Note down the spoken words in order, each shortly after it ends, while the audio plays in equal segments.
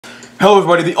Hello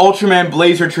everybody, the Ultraman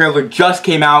Blazer trailer just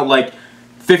came out like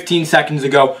 15 seconds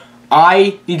ago.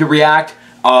 I need to react.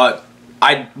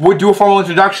 I would do a formal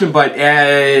introduction, but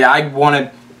I want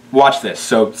to watch this.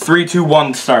 So 3, 2,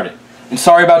 1, start it. And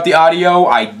sorry about the audio,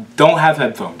 I don't have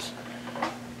headphones.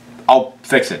 I'll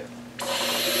fix it.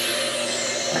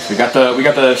 Next, we got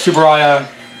the Super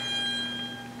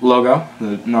logo,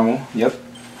 the normal, yep.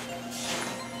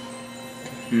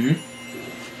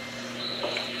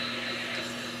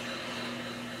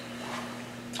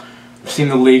 I've seen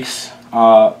the leaks,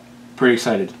 pretty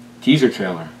excited. Teaser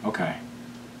trailer, okay.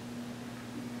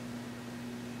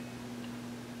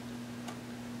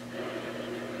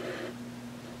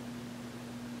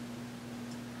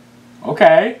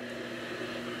 Okay.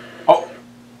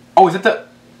 Oh, is it the...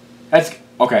 That's...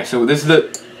 Okay, so this is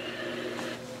the...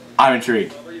 I'm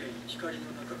intrigued.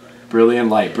 Brilliant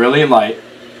light, brilliant light.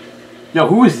 Yo,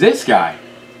 who is this guy?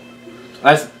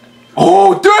 That's...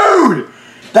 Oh, dude!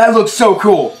 That looks so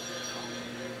cool.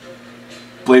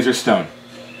 Blazer Stone.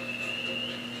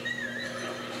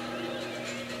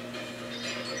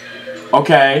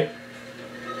 Okay.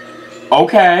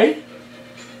 Okay.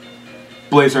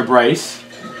 Blazer Bryce.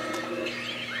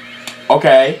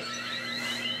 Okay.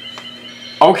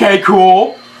 Okay,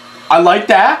 cool. I like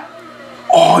that.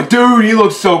 Oh, dude, he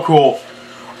looks so cool.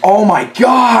 Oh my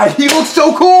god, he looks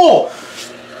so cool.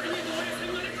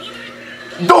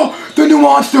 No, the new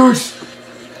monsters.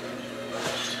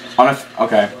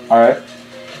 Okay, alright.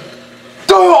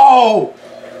 Oh!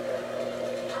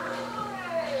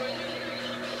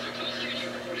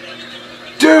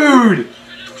 Dude!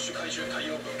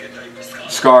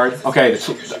 Scarred. Okay,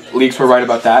 the leaks were right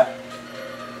about that.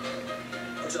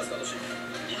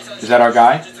 Is that our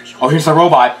guy? Oh, here's the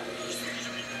robot.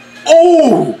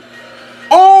 Oh!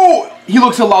 Oh! He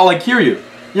looks a lot like Kiryu.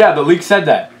 Yeah, the leak said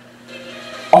that.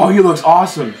 Oh, he looks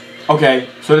awesome. Okay,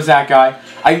 so does that guy.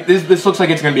 This looks like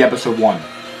it's gonna be episode 1.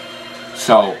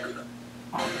 So.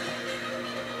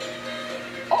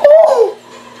 Oh!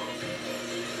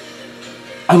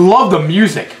 I love the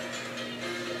music.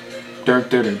 Dun,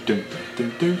 dun, dun, dun,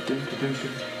 dun, dun, dun, dun, dun.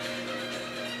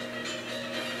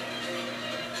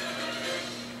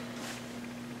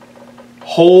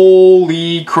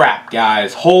 Holy crap,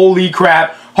 guys. Holy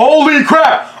crap. Holy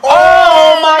crap!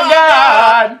 Oh my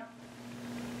god!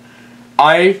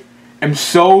 I am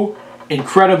so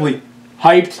incredibly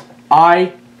hyped.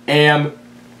 I am...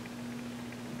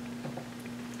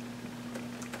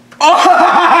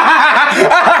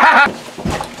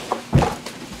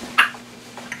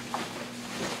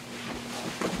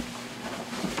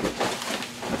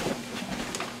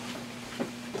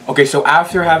 Okay, so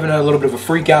after having a little bit of a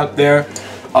freak out there,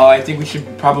 I think we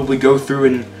should probably go through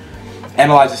and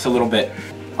analyze this a little bit.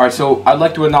 Alright, so I'd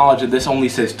like to acknowledge that this only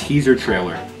says teaser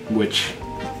trailer, which...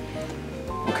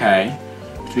 Okay.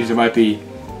 Which means there might be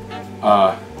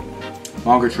a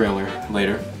longer trailer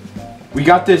later. We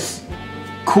got this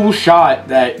cool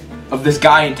shot of this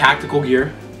guy in tactical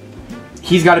gear.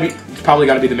 He's probably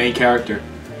gotta be the main character.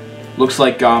 Looks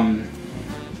like that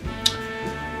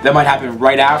might happen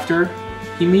right after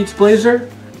he meets Blazer.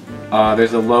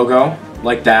 There's a logo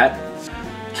like that.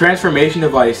 Transformation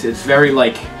device, it's very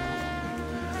like,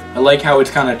 I like how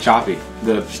it's kind of choppy.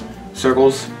 The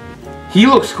circles. He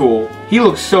looks cool. He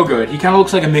looks so good. He kind of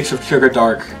looks like a mix of Trigger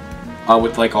Dark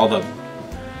with like all the...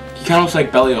 He kind of looks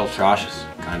like Belly Ultracious,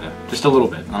 kind of. Just a little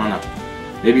bit. I don't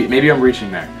know. Maybe I'm reaching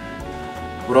there.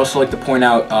 I would also like to point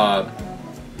out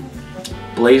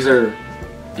Blazer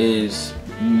is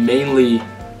mainly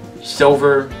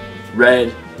silver,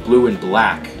 red, blue, and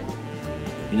black.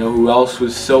 You know who else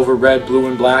was silver, red, blue,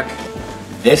 and black?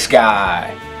 This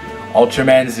guy,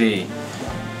 Ultraman Z.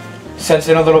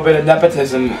 Sensing a little bit of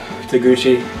nepotism,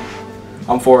 Taguchi.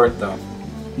 I'm for it though.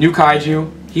 New Kaiju,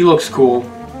 he looks cool.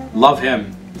 Love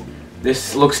him.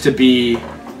 This looks to be...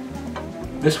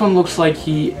 This one looks like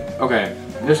he... Okay,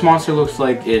 this monster looks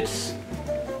like it's...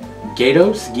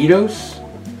 Gytos?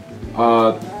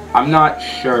 I'm not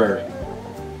sure.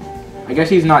 I guess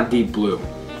he's not deep blue.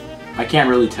 I can't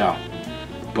really tell.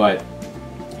 But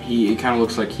it kind of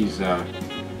looks like he's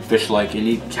fish-like, and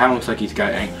he kind of looks like he's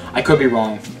got... I could be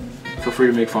wrong. Feel free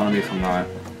to make fun of me if I'm not.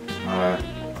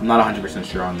 I'm not 100%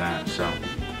 sure on that, so...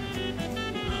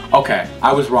 Okay,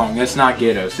 I was wrong. It's not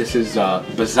Gytos. This is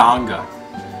Bazanga.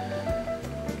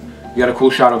 You got a cool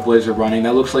shot of Blazer running.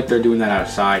 That looks like they're doing that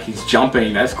outside. He's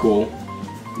jumping. That's cool.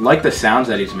 I like the sounds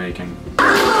that he's making.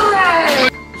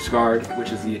 Scarred,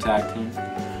 which is the attack team.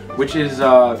 Which is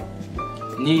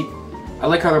neat. I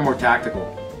like how they're more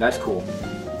tactical. That's cool.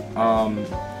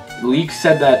 Leaks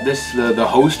said that the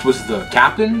host was the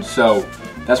captain, so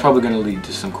that's probably going to lead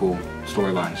to some cool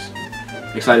storylines.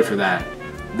 excited for that.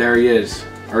 There he is,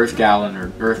 Earth Gallon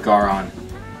or Earth Garon.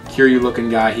 Kiryu looking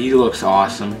guy, he looks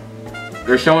awesome.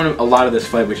 They're showing a lot of this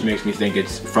fight, which makes me think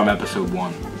it's from episode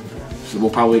 1. So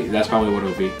that's probably what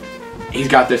it'll be. He's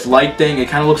got this light thing. It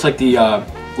kind of looks like the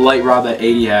light rod that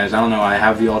 80 has. I don't know. I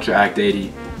have the Ultra Act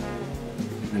 80.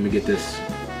 Let me get this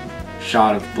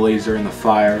shot of Blazer in the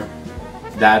fire.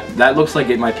 That looks like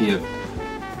it might be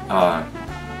a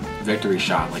victory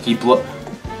shot. Like he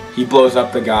blows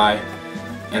up the guy,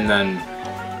 and then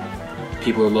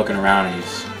people are looking around and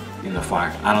he's in the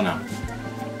fire. I don't know.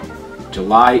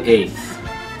 July 8th.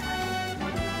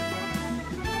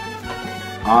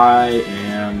 I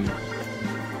am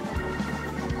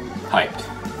hyped.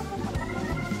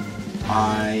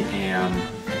 I am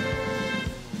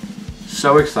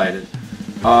so excited.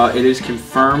 It is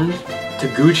confirmed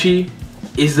Taguchi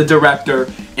is the director,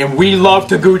 and we love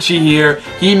Taguchi here.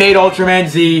 He made Ultraman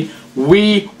Z.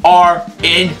 We are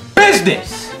in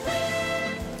business!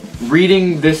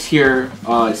 Reading this here,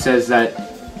 it says that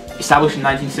established in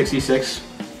 1966,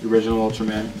 the original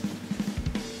Ultraman,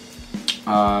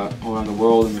 around the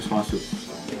world in response to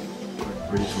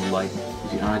emerges from light,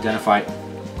 is the unidentified.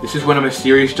 This is when a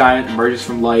mysterious giant emerges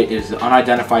from light. It is the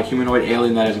unidentified humanoid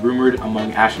alien that is rumored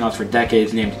among astronauts for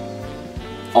decades, named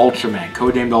Ultraman,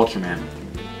 codenamed Ultraman.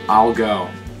 I'll go.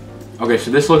 Okay,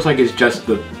 so this looks like it's just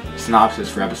the synopsis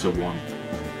for episode 1.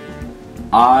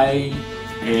 I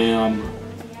am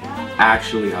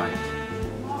actually hyped.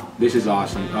 This is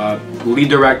awesome. Lead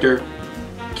director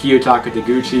Kiyotaka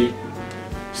Taguchi.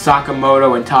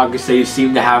 Sakamoto and Takase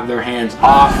seem to have their hands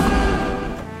off.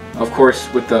 Of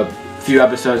course, with the few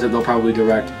episodes that they'll probably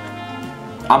direct.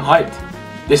 I'm hyped.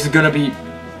 This is gonna be...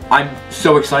 I'm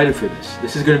so excited for this.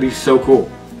 This is gonna be so cool.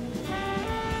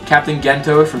 Captain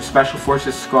Gento from Special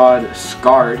Forces Squad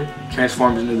Scarred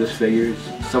transforms into this figure.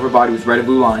 Silver body with red and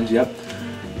blue lines, yep.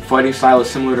 Fighting style is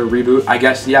similar to Reboot. I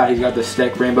guess, yeah, he's got the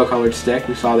stick, rainbow colored stick.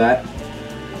 We saw that.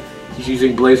 He's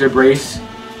using Blazer Brace.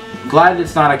 Glad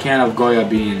it's not a can of Goya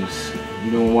beans.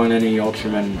 You don't want any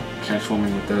Ultramen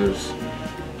transforming with those.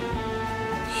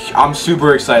 I'm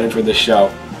super excited for this show.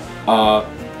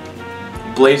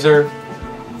 Blazer,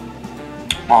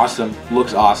 awesome.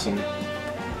 Looks awesome.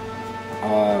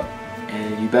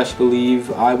 And you best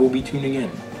believe I will be tuning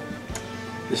in.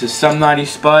 This is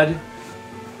SomeNaughtySpud,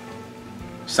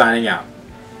 signing out.